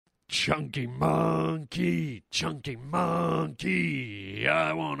Chunky monkey, chunky monkey.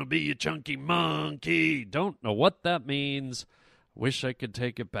 I want to be a chunky monkey. Don't know what that means. Wish I could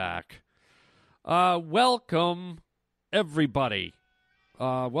take it back. Welcome, everybody.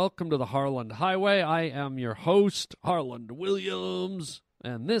 Welcome to the Harland Highway. I am your host, Harland Williams,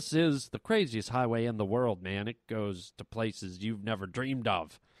 and this is the craziest highway in the world, man. It goes to places you've never dreamed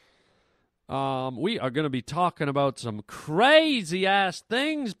of. We are going to be talking about some crazy-ass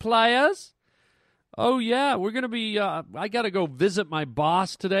things, players. Oh, yeah, we're going to be, I got to go visit my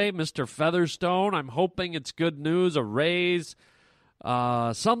boss today, Mr. Featherstone. I'm hoping it's good news, a raise,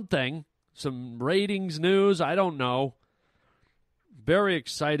 something, some ratings news, I don't know. Very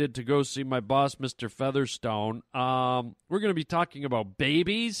excited to go see my boss, Mr. Featherstone. We're going to be talking about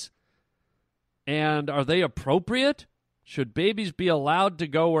babies, and are they appropriate? Should babies be allowed to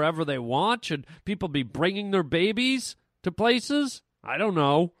go wherever they want? Should people be bringing their babies to places? I don't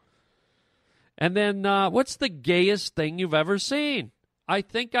know. And then, what's the gayest thing you've ever seen? I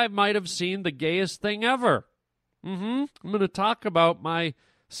think I might have seen the gayest thing ever. I'm going to talk about my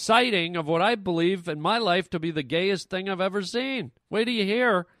sighting of what I believe in my life to be the gayest thing I've ever seen. Wait till you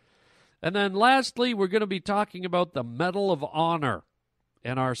hear. And then lastly, we're going to be talking about the Medal of Honor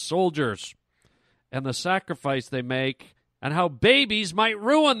and our soldiers and the sacrifice they make, and how babies might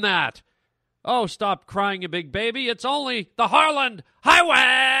ruin that. Oh, stop crying, you big baby. It's only the Harland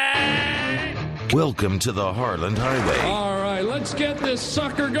Highway! Welcome to the Harland Highway. All right, let's get this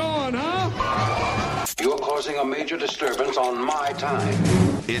sucker going, huh? You're causing a major disturbance on my time.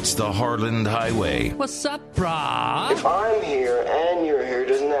 It's the Harland Highway. What's up, brah? If I'm here and you're here,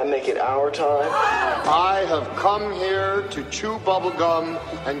 doesn't that make it our time? I have come here to chew bubblegum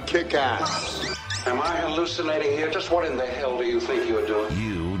and kick ass. Am I hallucinating here? Just what in the hell do you think you're doing?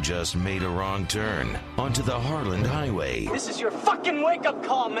 You just made a wrong turn onto the Harland Highway. This is your fucking wake-up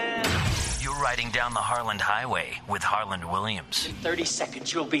call, man. You're riding down the Harland Highway with Harland Williams. In 30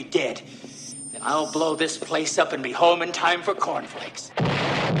 seconds, you'll be dead. Then I'll blow this place up and be home in time for cornflakes.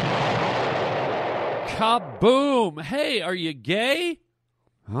 Kaboom! Hey, are you gay?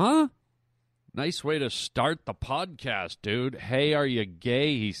 Huh? Nice way to start the podcast, dude. Hey, are you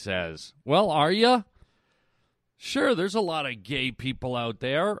gay, he says. Well, are you? Sure, there's a lot of gay people out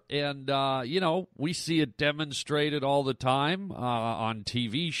there, and, we see it demonstrated all the time on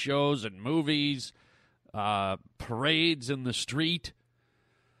TV shows and movies, parades in the street,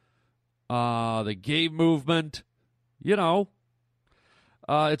 the gay movement,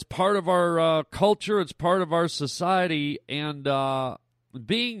 it's part of our culture, it's part of our society, and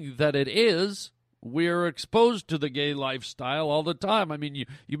being that it is, we're exposed to the gay lifestyle all the time. I mean,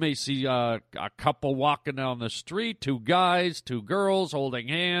 you may see a couple walking down the street, two guys, two girls holding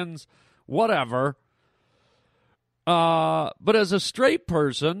hands, whatever. But as a straight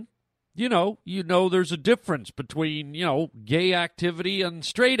person, you know there's a difference between, gay activity and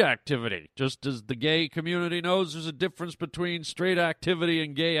straight activity. Just as the gay community knows there's a difference between straight activity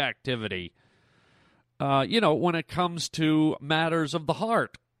and gay activity. When it comes to matters of the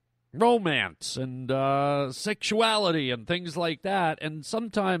heart, romance and sexuality and things like that. And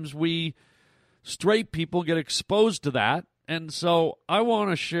sometimes we straight people get exposed to that. And so I want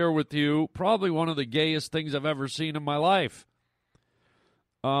to share with you probably one of the gayest things I've ever seen in my life.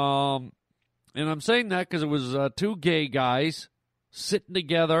 And I'm saying that because it was two gay guys sitting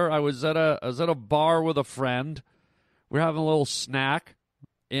together. I was at a bar with a friend. We were having a little snack,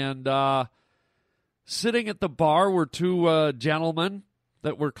 and sitting at the bar were two gentlemen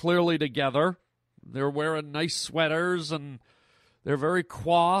that were clearly together. They were wearing nice sweaters, and they're very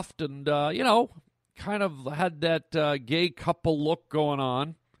coiffed, and, kind of had that gay couple look going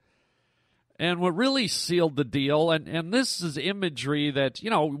on. And what really sealed the deal, and this is imagery that,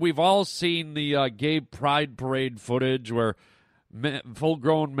 we've all seen the gay pride parade footage where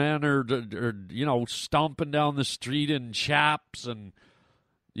full-grown men are, stomping down the street in chaps and,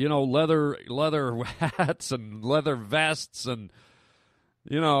 leather hats and leather vests and,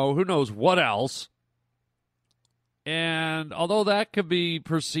 who knows what else. And although that could be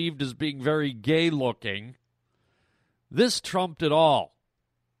perceived as being very gay-looking, this trumped it all.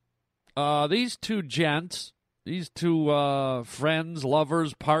 These two gents, these two friends,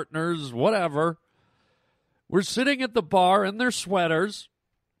 lovers, partners, whatever, were sitting at the bar in their sweaters.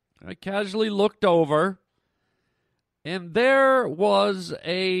 I casually looked over, and there was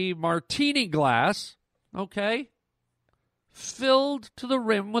a martini glass, filled to the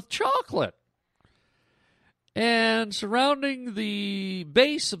rim with chocolate. And surrounding the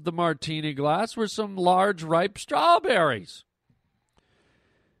base of the martini glass were some large ripe strawberries.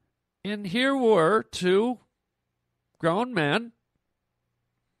 And here were two grown men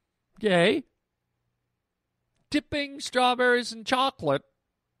gay, dipping strawberries in chocolate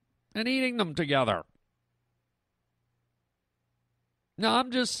and eating them together. Now,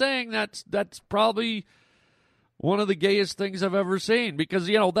 I'm just saying that's probably one of the gayest things I've ever seen because,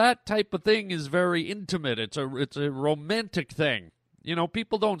 that type of thing is very intimate. It's a romantic thing.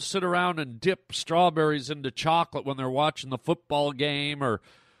 People don't sit around and dip strawberries into chocolate when they're watching the football game or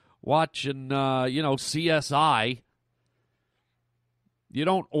watching, CSI. You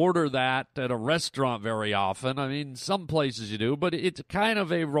don't order that at a restaurant very often. I mean, some places you do, but it's kind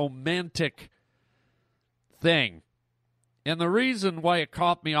of a romantic thing. And the reason why it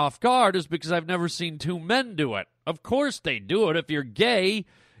caught me off guard is because I've never seen two men do it. Of course they do it. If you're gay,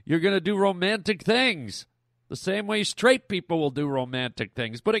 you're going to do romantic things. The same way straight people will do romantic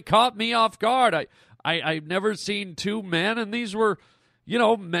things. But it caught me off guard. I've never seen two men, and these were,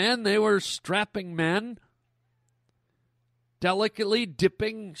 men. They were strapping men, delicately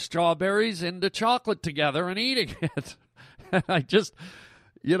dipping strawberries into chocolate together and eating it. And I just...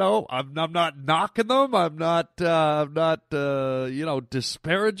 I'm not knocking them. I'm not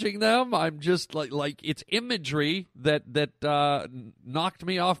disparaging them. I'm just like it's imagery that knocked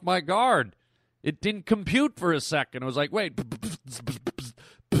me off my guard. It didn't compute for a second. I was like, wait,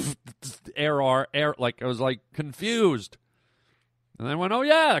 error, like I was like confused. And I went, oh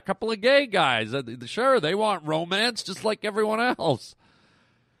yeah, a couple of gay guys. Sure, they want romance just like everyone else.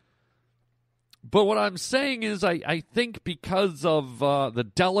 But what I'm saying is I think because of the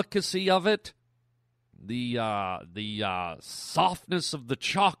delicacy of it, the softness of the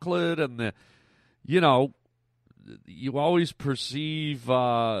chocolate and you always perceive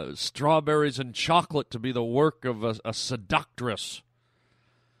strawberries and chocolate to be the work of a seductress.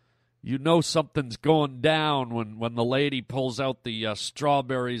 You know something's going down when the lady pulls out the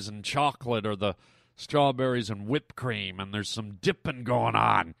strawberries and chocolate or the strawberries and whipped cream and there's some dipping going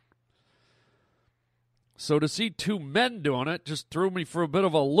on. So to see two men doing it just threw me for a bit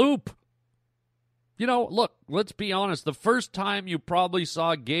of a loop. Look, let's be honest. The first time you probably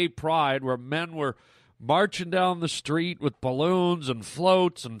saw gay pride where men were marching down the street with balloons and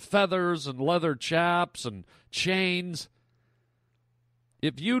floats and feathers and leather chaps and chains.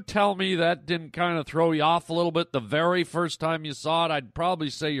 If you tell me that didn't kind of throw you off a little bit the very first time you saw it, I'd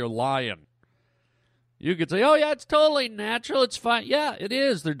probably say you're lying. You could say, oh, yeah, it's totally natural. It's fine. Yeah, it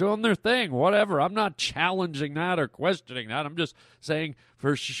is. They're doing their thing. Whatever. I'm not challenging that or questioning that. I'm just saying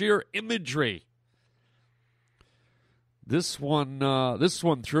for sheer imagery. This one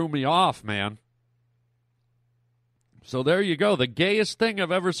threw me off, man. So there you go. The gayest thing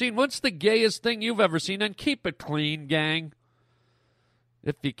I've ever seen. What's the gayest thing you've ever seen? And keep it clean, gang.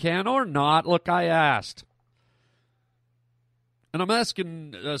 If you can or not. Look, I asked. And I'm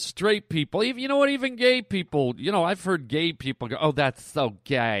asking straight people, even gay people. I've heard gay people go, oh, that's so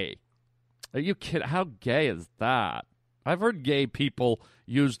gay. Are you kidding? How gay is that? I've heard gay people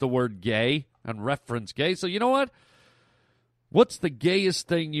use the word gay and reference gay. So you know what? What's the gayest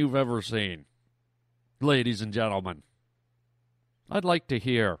thing you've ever seen? Ladies and gentlemen, I'd like to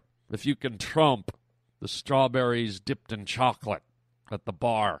hear if you can trump the strawberries dipped in chocolate at the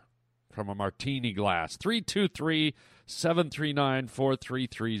bar from a martini glass.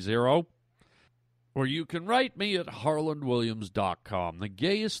 323-739-4330. Or you can write me at harlandwilliams.com. The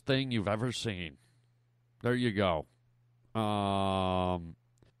gayest thing you've ever seen. There you go. Well,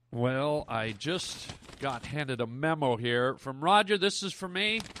 I just got handed a memo here from Roger. This is for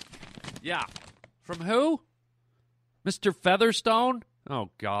me. Yeah. From who? Mr. Featherstone?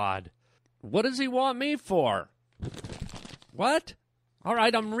 Oh, God. What does he want me for? What? All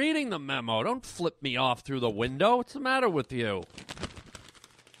right, I'm reading the memo. Don't flip me off through the window. What's the matter with you?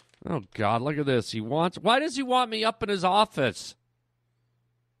 Oh, God, look at this. Why does he want me up in his office?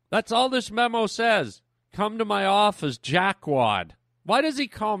 That's all this memo says. Come to my office, jackwad. Why does he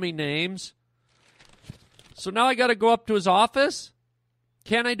call me names? So now I got to go up to his office?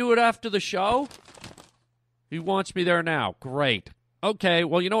 Can't I do it after the show? He wants me there now. Great. Okay,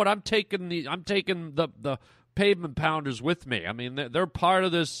 well, you know what? I'm taking the Pavement Pounders with me. I mean, they're part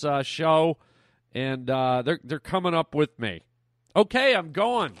of this show, and they're coming up with me. Okay, I'm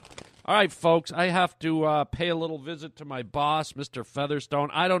going. All right, folks, I have to pay a little visit to my boss, Mr. Featherstone.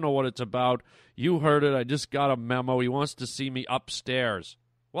 I don't know what it's about. You heard it. I just got a memo. He wants to see me upstairs.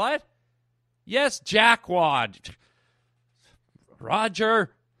 What? Yes, jackwad.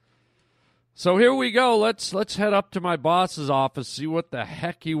 Roger. So here we go. Let's head up to my boss's office, see what the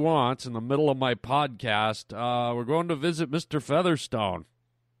heck he wants in the middle of my podcast. We're going to visit Mr. Featherstone.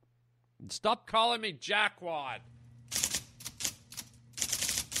 Stop calling me jackwad.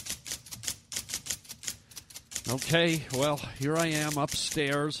 Okay, well, here I am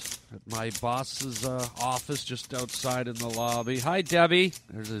upstairs at my boss's office just outside in the lobby. Hi, Debbie.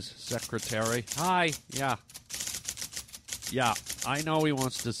 There's his secretary. Hi. Yeah. Yeah, I know he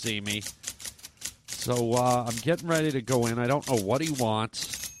wants to see me. So I'm getting ready to go in. I don't know what he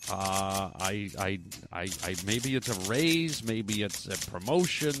wants. I maybe it's a raise, maybe it's a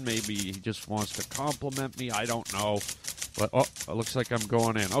promotion, maybe he just wants to compliment me. I don't know. But it looks like I'm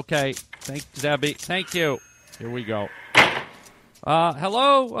going in. Okay. Thanks, Debbie. Thank you. Here we go.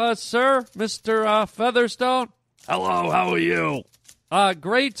 Hello, sir, Mr. Featherstone. Hello, how are you?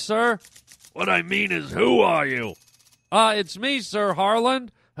 Great, sir. What I mean is, who are you? It's me, Sir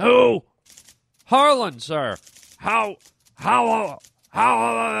Harland. Who? Harland, sir. Harland,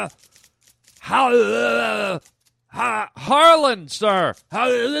 sir.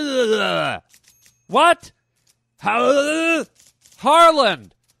 What? Harland.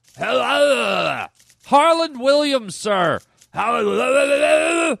 Harland Williams, sir.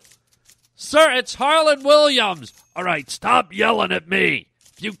 Sir, it's Harland Williams. All right, stop yelling at me.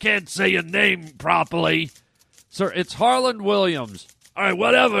 If you can't say your name properly. Sir, it's Harland Williams. All right,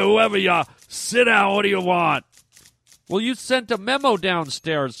 whatever, whoever you are, sit down. What do you want? Well, you sent a memo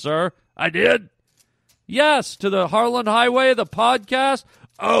downstairs, sir. I did? Yes, to the Harland Highway, the podcast.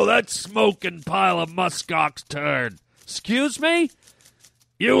 Oh, that smoking pile of muskox turd. Excuse me?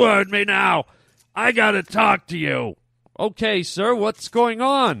 You heard me now. I got to talk to you. Okay, sir, what's going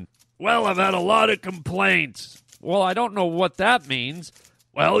on? Well, I've had a lot of complaints. Well, I don't know what that means.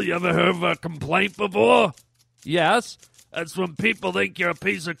 Well, you ever heard of a complaint before? Yes. That's when people think you're a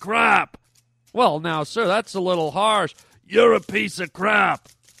piece of crap. Well, now, sir, that's a little harsh. You're a piece of crap.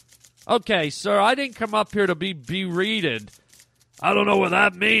 Okay, sir, I didn't come up here to be berated. I don't know what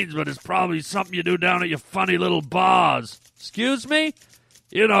that means, but it's probably something you do down at your funny little bars. Excuse me?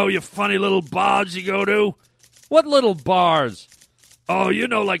 You know, your funny little bars you go to. What little bars? Oh, you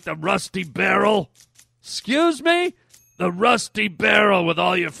know, like the Rusty Barrel. Excuse me? The Rusty Barrel with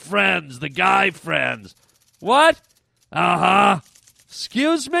all your friends, the guy friends. What? Uh-huh.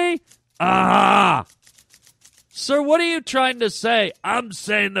 Excuse me? Uh-huh. Sir, what are you trying to say? I'm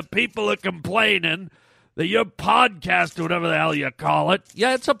saying the people are complaining that your podcast, or whatever the hell you call it.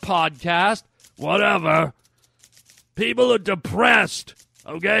 Yeah, it's a podcast. Whatever. People are depressed.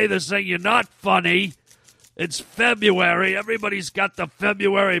 Okay? They're saying you're not funny. It's February. Everybody's got the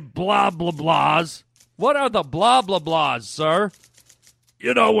February blah, blah, blahs. What are the blah, blah, blahs, sir?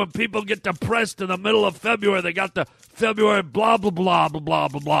 You know, when people get depressed in the middle of February, they got the February blah, blah, blah, blah, blah,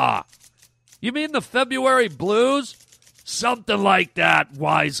 blah, blah. You mean the February blues? Something like that,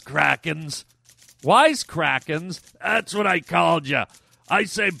 wisecrackens. Wisecrackens? That's what I called you. I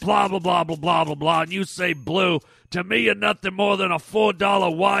say blah, blah, blah, blah, blah, blah, blah, and you say blue. To me, you're nothing more than a $4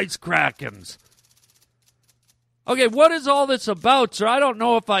 wisecrackens. Okay, what is all this about, sir? I don't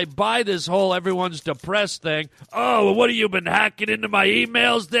know if I buy this whole everyone's depressed thing. Oh, well, what have you been hacking into my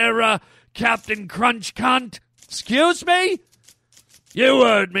emails there, Captain Crunch Cunt? Excuse me? You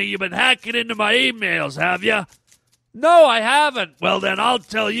heard me. You've been hacking into my emails, have you? No, I haven't. Well, then I'll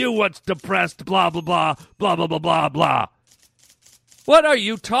tell you what's depressed, blah, blah, blah, blah, blah, blah, blah, blah. What are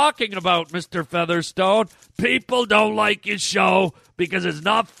you talking about, Mr. Featherstone? People don't like your show because it's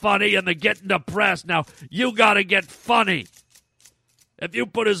not funny and they're getting depressed. Now, you got to get funny. If you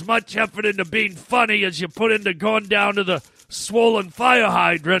put as much effort into being funny as you put into going down to the swollen fire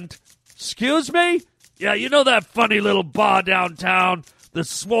hydrant. Excuse me? Yeah, you know that funny little bar downtown, the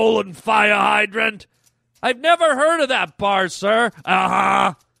swollen fire hydrant? I've never heard of that bar, sir.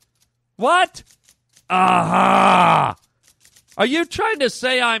 Uh-huh. What? Uh-huh. Are you trying to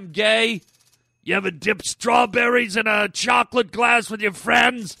say I'm gay? You ever dip strawberries in a chocolate glass with your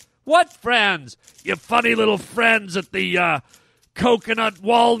friends? What friends? Your funny little friends at the coconut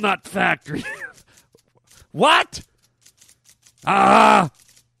walnut factory. What?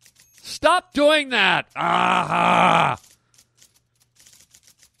 Stop doing that.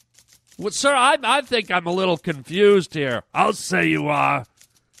 Well, sir, I think I'm a little confused here. I'll say you are.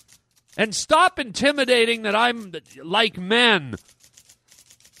 And stop intimidating that I'm like men.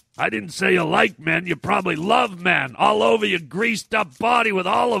 I didn't say you like men. You probably love men. All over your greased-up body with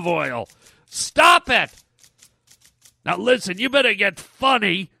olive oil. Stop it! Now, listen, you better get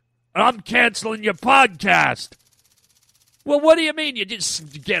funny, or I'm canceling your podcast. Well, what do you mean you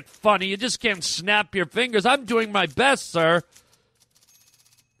just get funny? You just can't snap your fingers. I'm doing my best, sir.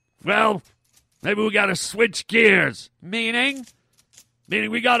 Well, maybe we got to switch gears. Meaning? Meaning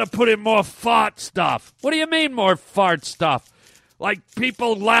we got to put in more fart stuff. What do you mean more fart stuff? Like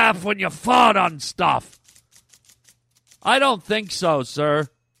people laugh when you fart on stuff. I don't think so, sir.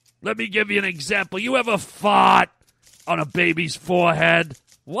 Let me give you an example. You ever fart on a baby's forehead?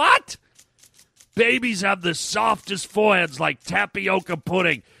 What? Babies have the softest foreheads like tapioca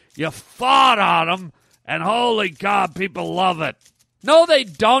pudding. You fart on them, and holy God, people love it. No, they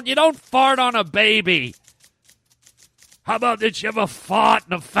don't. You don't fart on a baby. How about this? You ever fart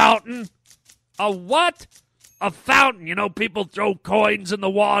in a fountain? A what? A fountain. You know, people throw coins in the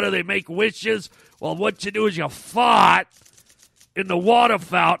water. They make wishes. Well, what you do is you fart in the water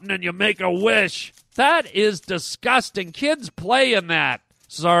fountain and you make a wish. That is disgusting. Kids play in that,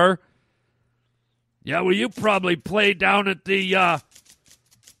 sir. Yeah, well, you probably play down at the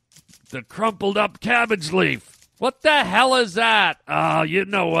crumpled up cabbage leaf. What the hell is that? Oh, you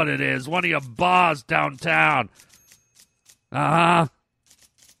know what it is. One of your bars downtown.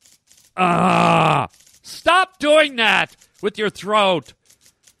 Stop doing that with your throat.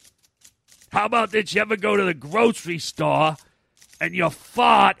 How about this? You ever go to the grocery store and you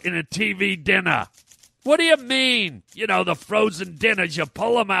fart in a TV dinner? What do you mean? You know, the frozen dinners. You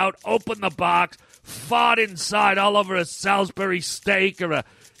pull them out, open the box, fart inside all over a Salisbury steak or a,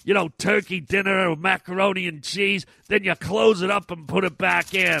 turkey dinner or macaroni and cheese. Then you close it up and put it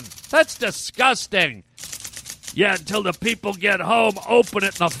back in. That's disgusting. Yeah, until the people get home, open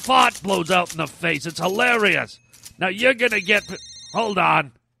it, and the fart blows out in the face. It's hilarious. Now, you're going to get... Hold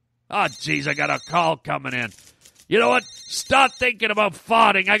on. Oh, jeez, I got a call coming in. You know what? Start thinking about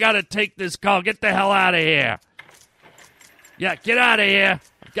farting. I got to take this call. Get the hell out of here. Yeah, get out of here.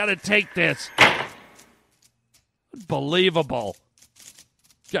 I've got to take this. Unbelievable.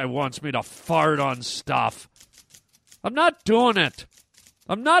 Guy wants me to fart on stuff. I'm not doing it.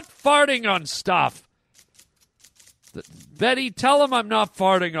 I'm not farting on stuff. Betty, tell him I'm not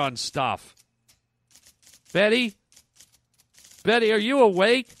farting on stuff. Betty? Betty, are you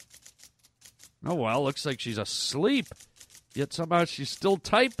awake? Oh, well, looks like she's asleep. Yet somehow she's still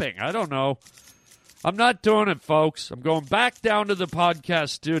typing. I don't know. I'm not doing it, folks. I'm going back down to the podcast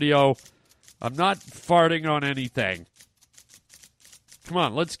studio. I'm not farting on anything. Come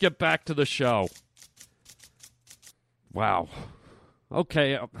on, let's get back to the show. Wow.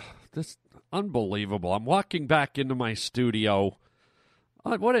 Okay, this unbelievable. I'm walking back into my studio.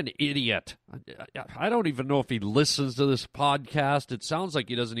 What an idiot. I don't even know if he listens to this podcast. It sounds like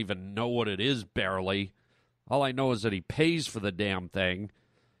he doesn't even know what it is, barely. All I know is that he pays for the damn thing.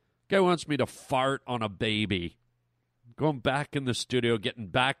 Guy wants me to fart on a baby. Going back in the studio, getting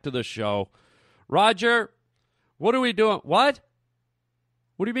back to the show. Roger, what are we doing? What?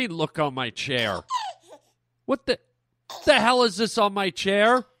 What do you mean, look on my chair? What the hell is this on my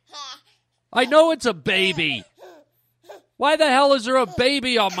chair? I know it's a baby. Why the hell is there a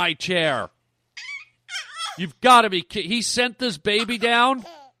baby on my chair? You've got to be kidding. He sent this baby down?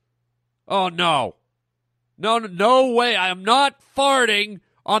 Oh, no. No way. I am not farting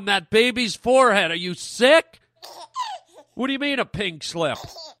on that baby's forehead. Are you sick? What do you mean a pink slip?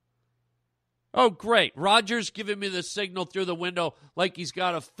 Oh, great. Roger's giving me the signal through the window like he's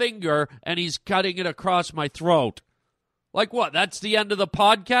got a finger and he's cutting it across my throat. Like what? That's the end of the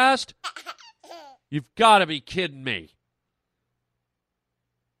podcast? You've got to be kidding me.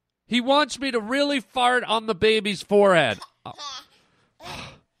 He wants me to really fart on the baby's forehead. Oh.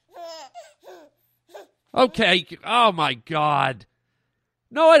 Okay. Oh, my God.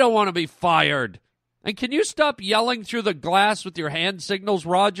 No, I don't want to be fired. And can you stop yelling through the glass with your hand signals,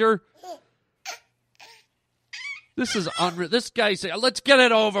 Roger? This is unreal. This guy said, let's get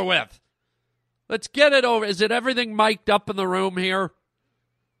it over with. Let's get it over. Is it everything mic'd up in the room here?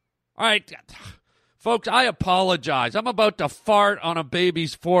 All right. Folks, I apologize. I'm about to fart on a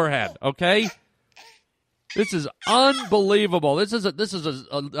baby's forehead, okay? This is unbelievable. This is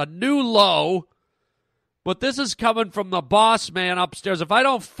a new low, but this is coming from the boss man upstairs. If I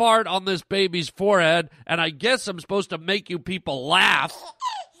don't fart on this baby's forehead, and I guess I'm supposed to make you people laugh,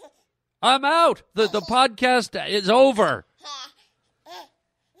 I'm out. The podcast is over.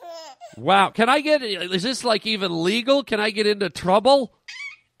 Wow. Is this like even legal? Can I get into trouble?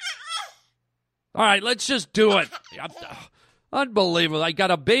 All right, let's just do it. Unbelievable. I got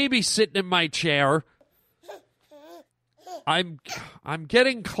a baby sitting in my chair. I'm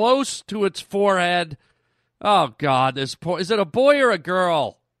getting close to its forehead. Oh, God. Is it a boy or a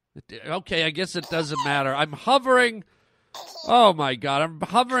girl? Okay, I guess it doesn't matter. I'm hovering. Oh, my God. I'm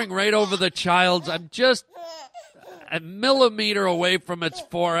hovering right over the child's. I'm just a millimeter away from its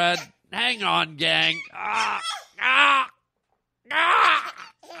forehead. Hang on, gang.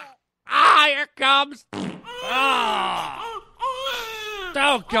 Here it comes.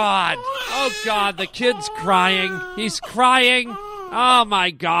 Oh, God. Oh, God. The kid's crying. He's crying. Oh,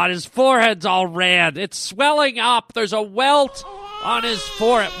 my God. His forehead's all red. It's swelling up. There's a welt on his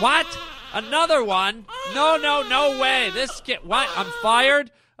forehead. What? Another one? No way. This kid, what? I'm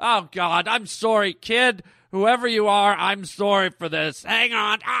fired? Oh, God, I'm sorry, kid. Whoever you are, I'm sorry for this. Hang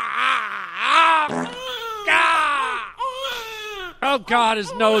on. Oh, God,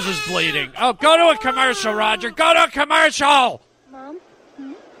 his nose is bleeding. Oh, go to a commercial, Roger. Go to a commercial. Mom,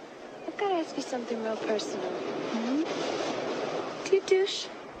 I've got to ask you something real personal. Do you douche?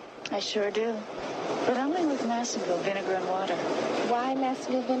 I sure do. But only with Massengill vinegar and water. Why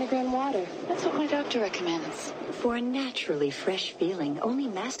Massengill vinegar and water? That's what my doctor recommends. For a naturally fresh feeling, only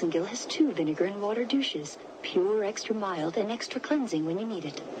Massengill has 2 vinegar and water douches. Pure, extra mild, and extra cleansing when you need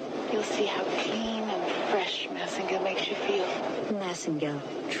it. You'll see how clean and fresh Massengill makes you feel. Massengill,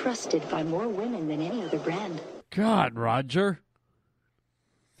 trusted by more women than any other brand. God, Roger.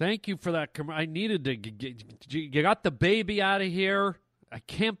 Thank you for that. I needed to you got the baby out of here. I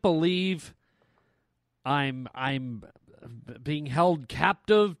can't believe I'm being held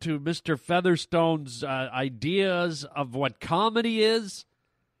captive to Mr. Featherstone's ideas of what comedy is.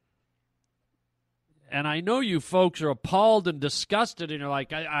 And I know you folks are appalled and disgusted, and you're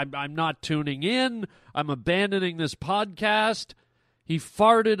like, I'm not tuning in. I'm abandoning this podcast. He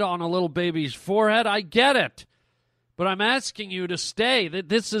farted on a little baby's forehead. I get it. But I'm asking you to stay.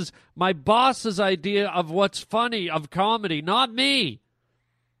 This is my boss's idea of what's funny, of comedy, not me.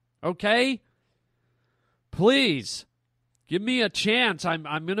 Okay? Please, give me a chance. I'm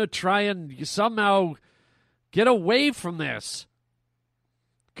going to try and somehow get away from this.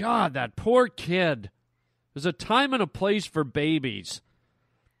 God, that poor kid. There's a time and a place for babies.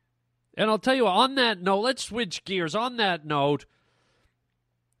 And I'll tell you, on that note, let's switch gears. On that note,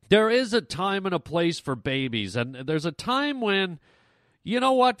 there is a time and a place for babies. And there's a time when, you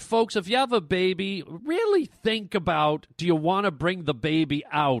know what, folks, if you have a baby, really think about, do you want to bring the baby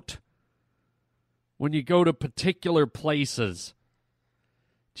out when you go to particular places?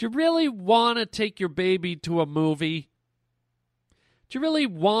 Do you really want to take your baby to a movie? Do you really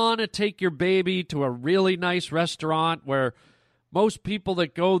want to take your baby to a really nice restaurant where most people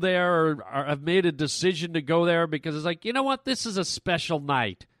that go there have made a decision to go there because it's like, you know what, this is a special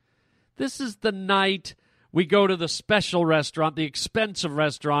night. This is the night we go to the special restaurant, the expensive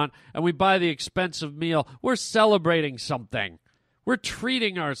restaurant, and we buy the expensive meal. We're celebrating something. We're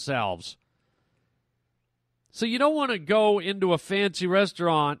treating ourselves. So you don't want to go into a fancy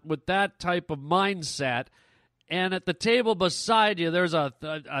restaurant with that type of mindset, and at the table beside you, there's a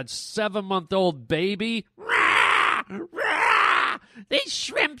 7-month-old baby. Rah! Rah! These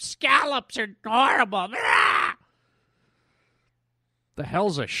shrimp scallops are horrible. Rah! The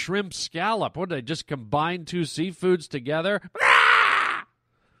hell's a shrimp scallop? What, did they just combine 2 seafoods together? Rah!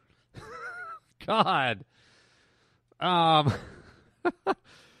 God.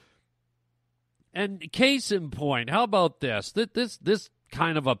 And case in point, how about this? This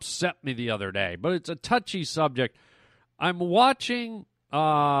kind of upset me the other day, but it's a touchy subject. I'm watching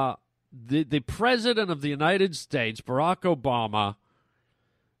the President of the United States, Barack Obama,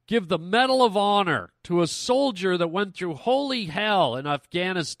 give the Medal of Honor to a soldier that went through holy hell in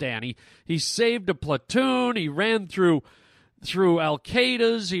Afghanistan. He saved a platoon. He ran through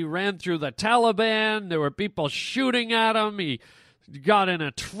Al-Qaeda's. He ran through the Taliban. There were people shooting at him. He got in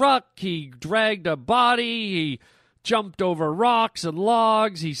a truck. He dragged a body. He jumped over rocks and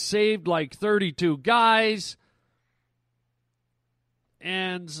logs. He saved like 32 guys.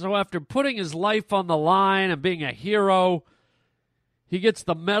 And so after putting his life on the line and being a hero, he gets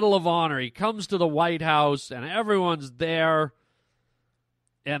the Medal of Honor. He comes to the White House, and everyone's there.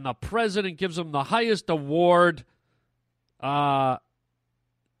 And the president gives him the highest award, a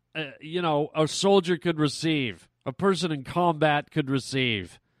soldier could receive, a person in combat could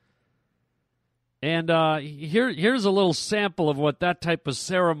receive. And here's a little sample of what that type of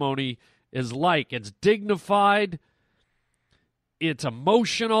ceremony is like. It's dignified. It's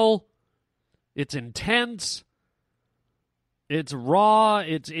emotional. It's intense. It's raw.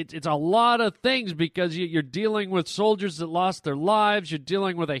 It's a lot of things because you're dealing with soldiers that lost their lives. You're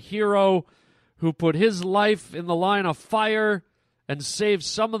dealing with a hero who put his life in the line of fire and saved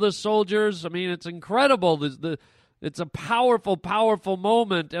some of the soldiers. I mean, it's incredible. It's a powerful, powerful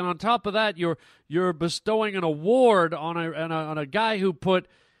moment. And on top of that, you're bestowing an award on a guy who put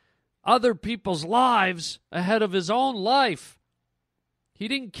other people's lives ahead of his own life. He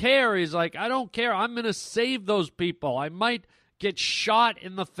didn't care. He's like, I don't care. I'm going to save those people. I might get shot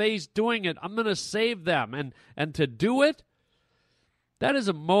in the face doing it. I'm going to save them. And to do it, that is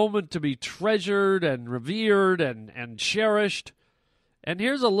a moment to be treasured and revered and cherished. And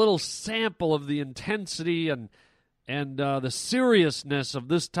here's a little sample of the intensity and the seriousness of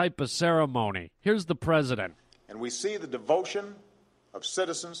this type of ceremony. Here's the president. And we see the devotion of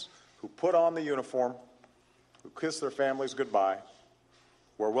citizens who put on the uniform, who kiss their families goodbye,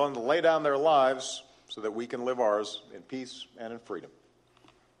 who are willing to lay down their lives so that we can live ours in peace and in freedom.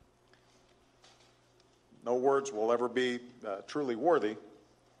 No words will ever be truly worthy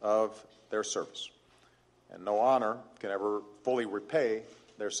of their service, and no honor can ever fully repay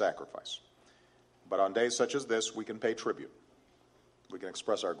their sacrifice. But on days such as this, we can pay tribute. We can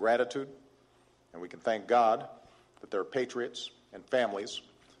express our gratitude, and we can thank God that there are patriots and families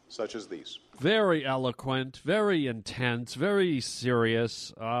such as these. Very eloquent, very intense, very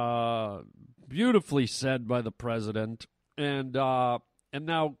serious, beautifully said by the president. And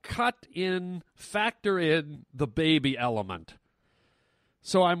now factor in the baby element.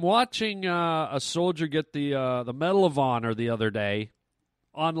 So I'm watching a soldier get the Medal of Honor the other day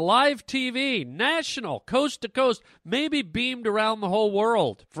on live TV, national, coast to coast, maybe beamed around the whole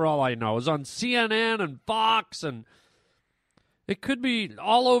world, for all I know. It was on CNN and Fox, and it could be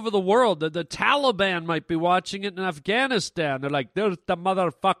all over the world. The Taliban might be watching it in Afghanistan. They're like, there's the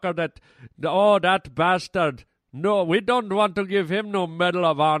motherfucker that bastard. No, we don't want to give him no Medal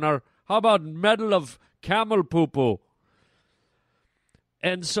of Honor. How about Medal of Camel Poo-Poo?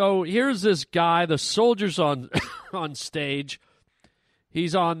 And so here's this guy, the soldier's on stage.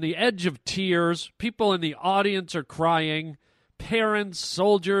 He's on the edge of tears. People in the audience are crying. Parents,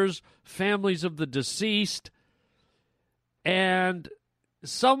 soldiers, families of the deceased. And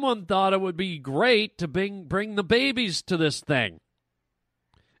someone thought it would be great to bring the babies to this thing.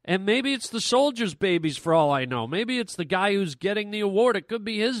 And maybe it's the soldiers' babies for all I know. Maybe it's the guy who's getting the award. It could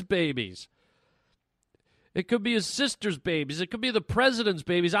be his babies. It could be his sister's babies. It could be the president's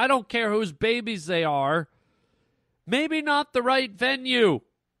babies. I don't care whose babies they are. Maybe not the right venue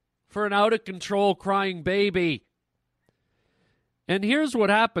for an out-of-control crying baby. And here's what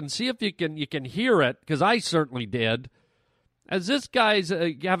happened. See if you can hear it, because I certainly did. As this guy's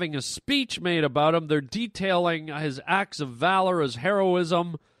having a speech made about him, they're detailing his acts of valor, his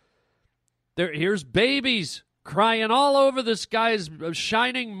heroism. Here's babies crying all over this guy's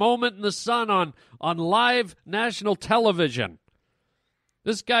shining moment in the sun on live national television.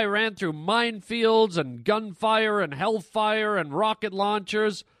 This guy ran through minefields and gunfire and hellfire and rocket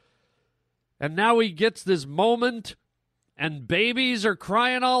launchers. And now he gets this moment, and babies are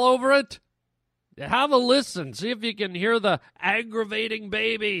crying all over it. Have a listen. See if you can hear the aggravating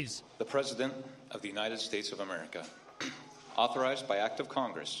babies. The President of the United States of America, authorized by Act of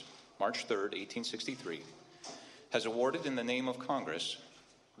Congress, March 3rd, 1863, has awarded in the name of Congress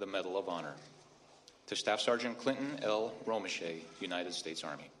the Medal of Honor to Staff Sergeant Clinton L. Romeshay, United States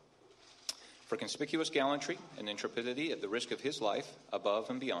Army, for conspicuous gallantry and intrepidity at the risk of his life above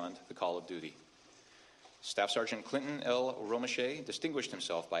and beyond the call of duty. Staff Sergeant Clinton L. Romeshay distinguished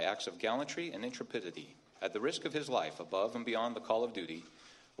himself by acts of gallantry and intrepidity at the risk of his life above and beyond the call of duty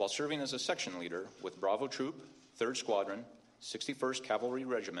while serving as a section leader with Bravo Troop, 3rd Squadron, 61st Cavalry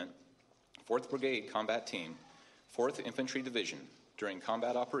Regiment, 4th Brigade Combat Team, 4th Infantry Division during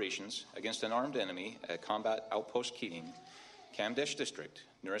combat operations against an armed enemy at Combat Outpost Keating, Kamdesh District,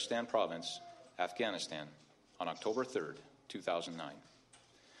 Nuristan Province, Afghanistan, on October 3rd, 2009.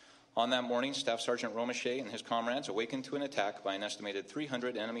 On that morning, Staff Sergeant Romeshay and his comrades awakened to an attack by an estimated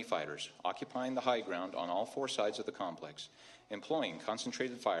 300 enemy fighters occupying the high ground on all four sides of the complex, employing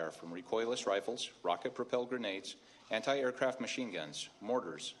concentrated fire from recoilless rifles, rocket-propelled grenades, anti-aircraft machine guns,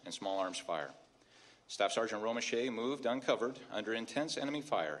 mortars, and small arms fire. Staff Sergeant Romeshay moved uncovered under intense enemy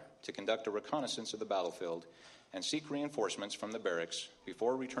fire to conduct a reconnaissance of the battlefield and seek reinforcements from the barracks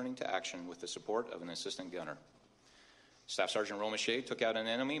before returning to action with the support of an assistant gunner. Staff Sergeant Romeshay took out an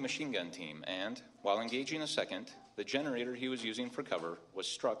enemy machine gun team and, while engaging a second, the generator he was using for cover was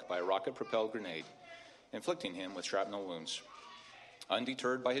struck by a rocket-propelled grenade, inflicting him with shrapnel wounds.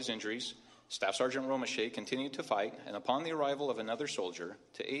 Undeterred by his injuries, Staff Sergeant Romeshay continued to fight, and upon the arrival of another soldier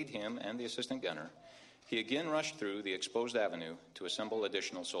to aid him and the assistant gunner, he again rushed through the exposed avenue to assemble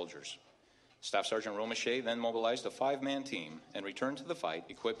additional soldiers. Staff Sergeant Romeshay then mobilized a 5-man team and returned to the fight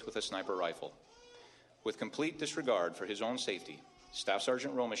equipped with a sniper rifle. With complete disregard for his own safety, Staff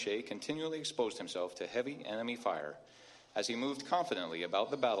Sergeant Romeshay continually exposed himself to heavy enemy fire as he moved confidently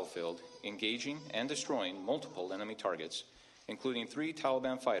about the battlefield, engaging and destroying multiple enemy targets, including 3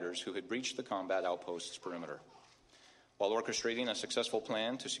 Taliban fighters who had breached the combat outpost's perimeter. While orchestrating a successful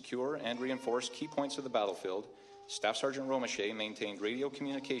plan to secure and reinforce key points of the battlefield, Staff Sergeant Romeshay maintained radio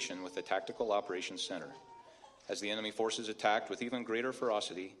communication with the Tactical Operations Center. As the enemy forces attacked with even greater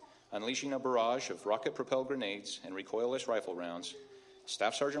ferocity, unleashing a barrage of rocket-propelled grenades and recoilless rifle rounds,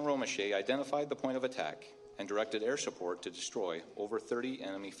 Staff Sergeant Romeshay identified the point of attack and directed air support to destroy over 30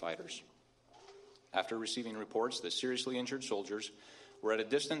 enemy fighters. After receiving reports that seriously injured soldiers were at a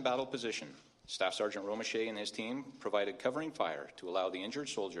distant battle position. Staff Sergeant Romachet and his team provided covering fire to allow the injured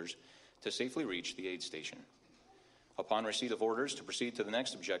soldiers to safely reach the aid station. Upon receipt of orders to proceed to the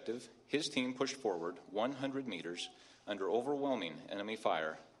next objective, his team pushed forward 100 meters under overwhelming enemy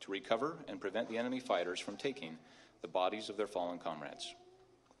fire to recover and prevent the enemy fighters from taking the bodies of their fallen comrades.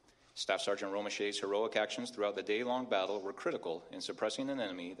 Staff Sergeant Romachet's heroic actions throughout the day-long battle were critical in suppressing an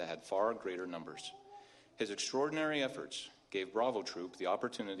enemy that had far greater numbers. His extraordinary efforts gave Bravo Troop the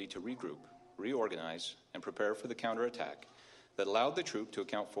opportunity to regroup, reorganize, and prepare for the counterattack that allowed the troop to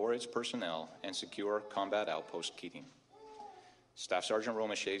account for its personnel and secure combat outpost Keating. Staff Sergeant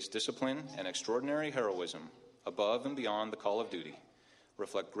Romachet's discipline and extraordinary heroism above and beyond the call of duty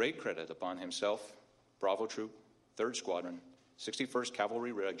reflect great credit upon himself, Bravo Troop, 3rd Squadron, 61st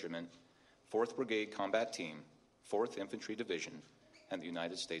Cavalry Regiment, 4th Brigade Combat Team, 4th Infantry Division, and the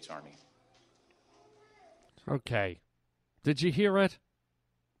United States Army. Okay. Did you hear it?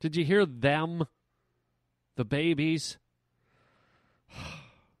 Did you hear them? The babies?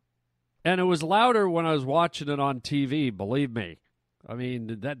 And it was louder when I was watching it on TV, believe me. I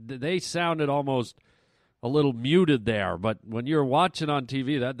mean, that they sounded almost a little muted there, but when you're watching on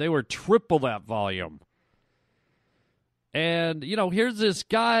TV, that they were triple that volume. And, you know, here's this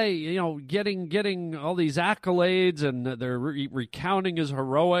guy, you know, getting all these accolades, and they're recounting his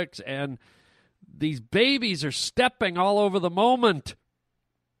heroics, and these babies are stepping all over the moment.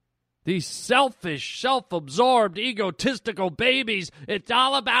 These selfish, self-absorbed, egotistical babies. It's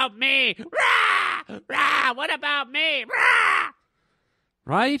all about me. Rah! Rah! What about me? Rah!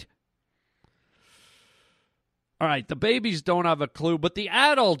 Right? All right, the babies don't have a clue, but the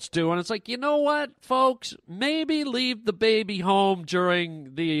adults do. And it's like, you know what, folks? Maybe leave the baby home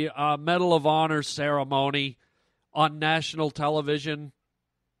during the Medal of Honor ceremony on national television,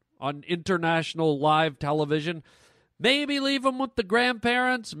 on international live television. Maybe leave them with the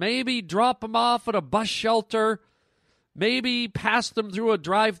grandparents. Maybe drop them off at a bus shelter. Maybe pass them through a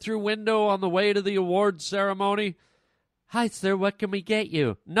drive-through window on the way to the awards ceremony. Hi, sir, what can we get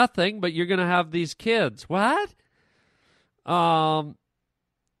you? Nothing, but you're going to have these kids. What? I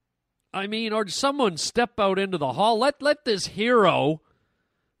mean, or someone step out into the hall. Let this hero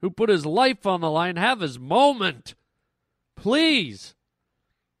who put his life on the line have his moment. Please.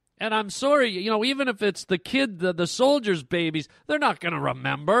 And I'm sorry, you know, even if it's the kid, the soldiers' babies, they're not going to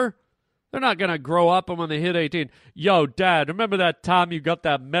remember. They're not going to grow up, and when they hit 18, yo, Dad, remember that time you got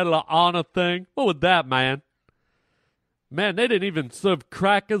that Medal of Honor thing? What was that, man? Man, they didn't even serve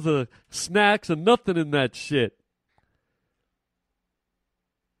crackers or snacks or nothing in that shit.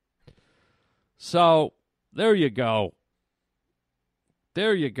 So, there you go.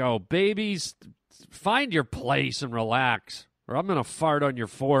 There you go. Babies, find your place and relax, or I'm going to fart on your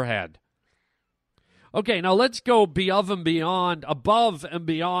forehead. Okay, now let's go above and beyond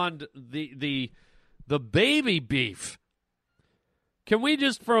the baby beef. Can we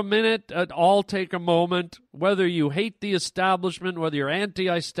just for a minute all take a moment, whether you hate the establishment, whether you're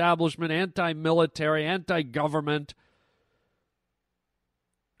anti-establishment, anti-military, anti-government,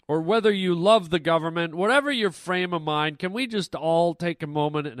 or whether you love the government, whatever your frame of mind, can we just all take a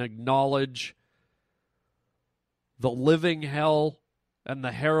moment and acknowledge the living hell and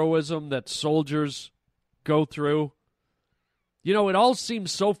the heroism that soldiers go through? You know, it all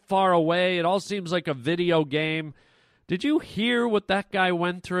seems so far away. It all seems like a video game. Did you hear what that guy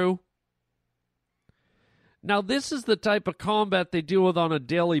went through? Now, this is the type of combat they deal with on a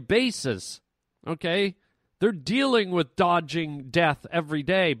daily basis, okay? They're dealing with dodging death every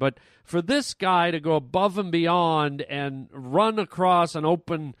day, but for this guy to go above and beyond and run across an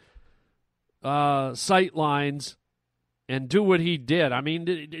open sight lines and do what he did, I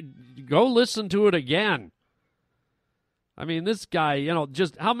mean, go listen to it again. I mean, this guy, you know,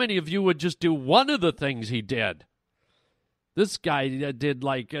 just how many of you would just do one of the things he did? This guy did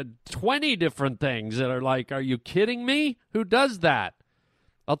like 20 different things that are like, are you kidding me? Who does that?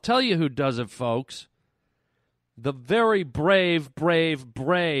 I'll tell you who does it, folks. The very brave,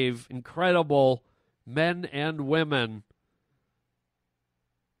 incredible men and women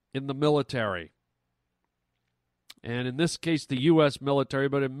in the military. And in this case, the U.S. military,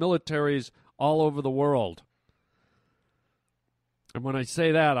 but in militaries all over the world. And when I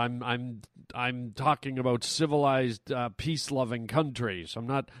say that, I'm talking about civilized, peace-loving countries. I'm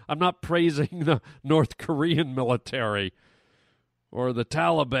not praising the North Korean military or the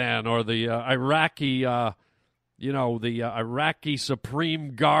Taliban or the Iraqi, the Iraqi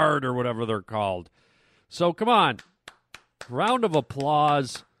Supreme Guard or whatever they're called. So come on, round of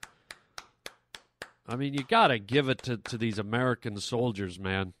applause. I mean, you got to give it to these American soldiers,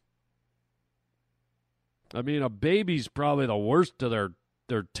 man. I mean, a baby's probably the worst of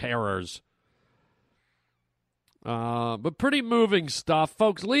their terrors. But pretty moving stuff.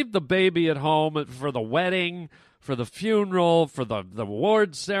 Folks, leave the baby at home for the wedding, for the funeral, for the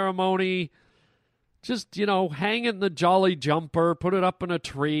award ceremony. Just, hang it in the jolly jumper, put it up in a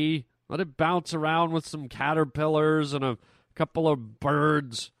tree, let it bounce around with some caterpillars and a couple of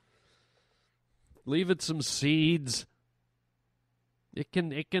birds. Leave it some seeds. It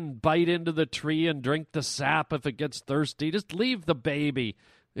can bite into the tree and drink the sap if it gets thirsty. Just leave the baby.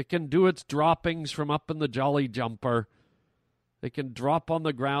 It can do its droppings from up in the jolly jumper. It can drop on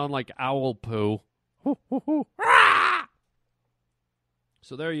the ground like owl poo.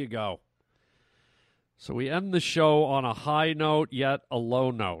 So there you go. So we end the show on a high note, yet a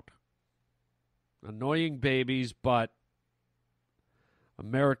low note. Annoying babies, but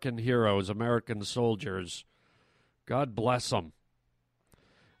American heroes, American soldiers. God bless them.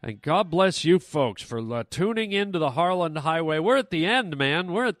 And God bless you folks for tuning into the Harland Highway. We're at the end,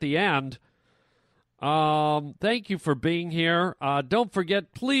 man. We're at the end. Thank you for being here. Don't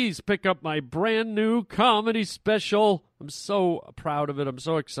forget, please pick up my brand new comedy special. I'm so proud of it. I'm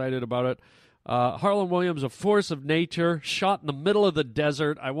so excited about it. Harland Williams, A Force of Nature, shot in the middle of the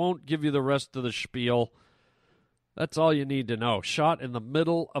desert. I won't give you the rest of the spiel. That's all you need to know. Shot in the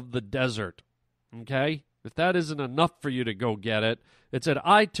middle of the desert. Okay? If that isn't enough for you to go get it, it's at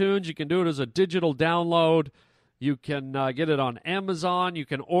iTunes. You can do it as a digital download. You can get it on Amazon. You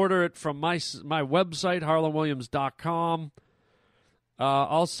can order it from my website, harlandwilliams.com.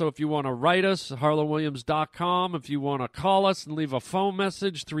 Also, if you want to write us, harlandwilliams.com. If you want to call us and leave a phone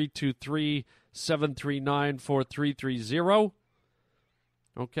message, 323-739-4330.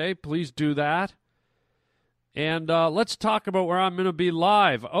 Okay, please do that. And let's talk about where I'm going to be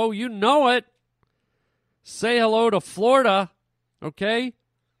live. Oh, you know it. Say hello to Florida, okay?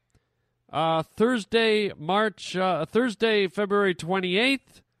 Thursday, February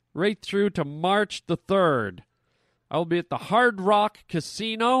 28th, right through to March the 3rd. I will be at the Hard Rock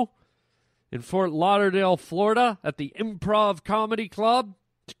Casino in Fort Lauderdale, Florida, at the Improv Comedy Club.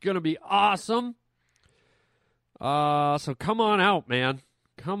 It's going to be awesome. So come on out, man.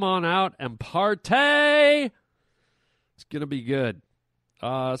 Come on out and partay. It's going to be good.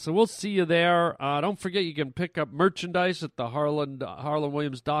 So we'll see you there. Don't forget you can pick up merchandise at the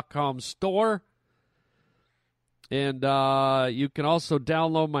harlandwilliams.com store. And you can also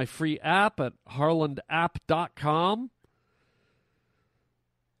download my free app at harlandapp.com.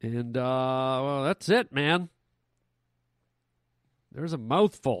 And well, that's it, man. There's a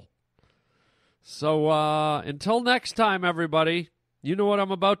mouthful. So until next time, everybody, you know what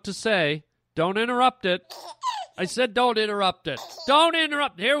I'm about to say. Don't interrupt it. I said don't interrupt it. Don't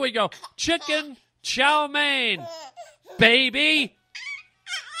interrupt. Here we go. Chicken chow mein, baby.